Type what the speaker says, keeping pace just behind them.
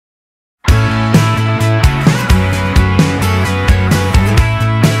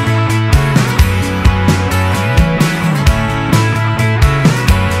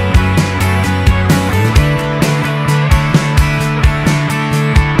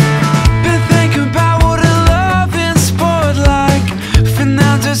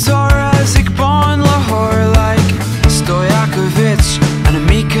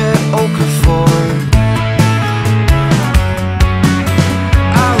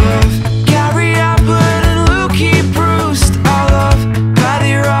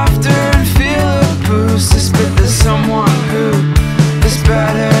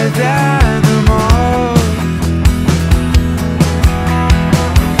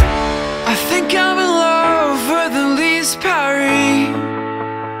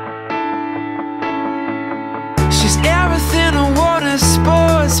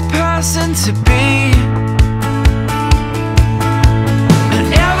person to be.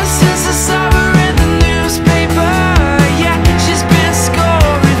 And ever since I saw her in the newspaper, yeah, she's been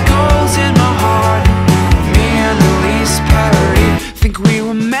scoring goals in my heart. Me and Ellyse Perry think we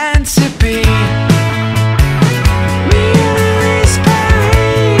were meant to be. Me and Ellyse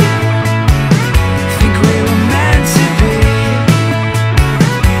Perry think we were meant to be.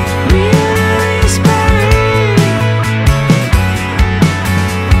 Me and Ellyse Perry.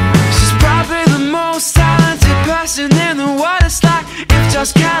 She's probably the most talented person in the world. It's like if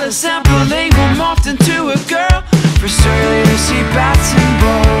Jacques Kallis and Pele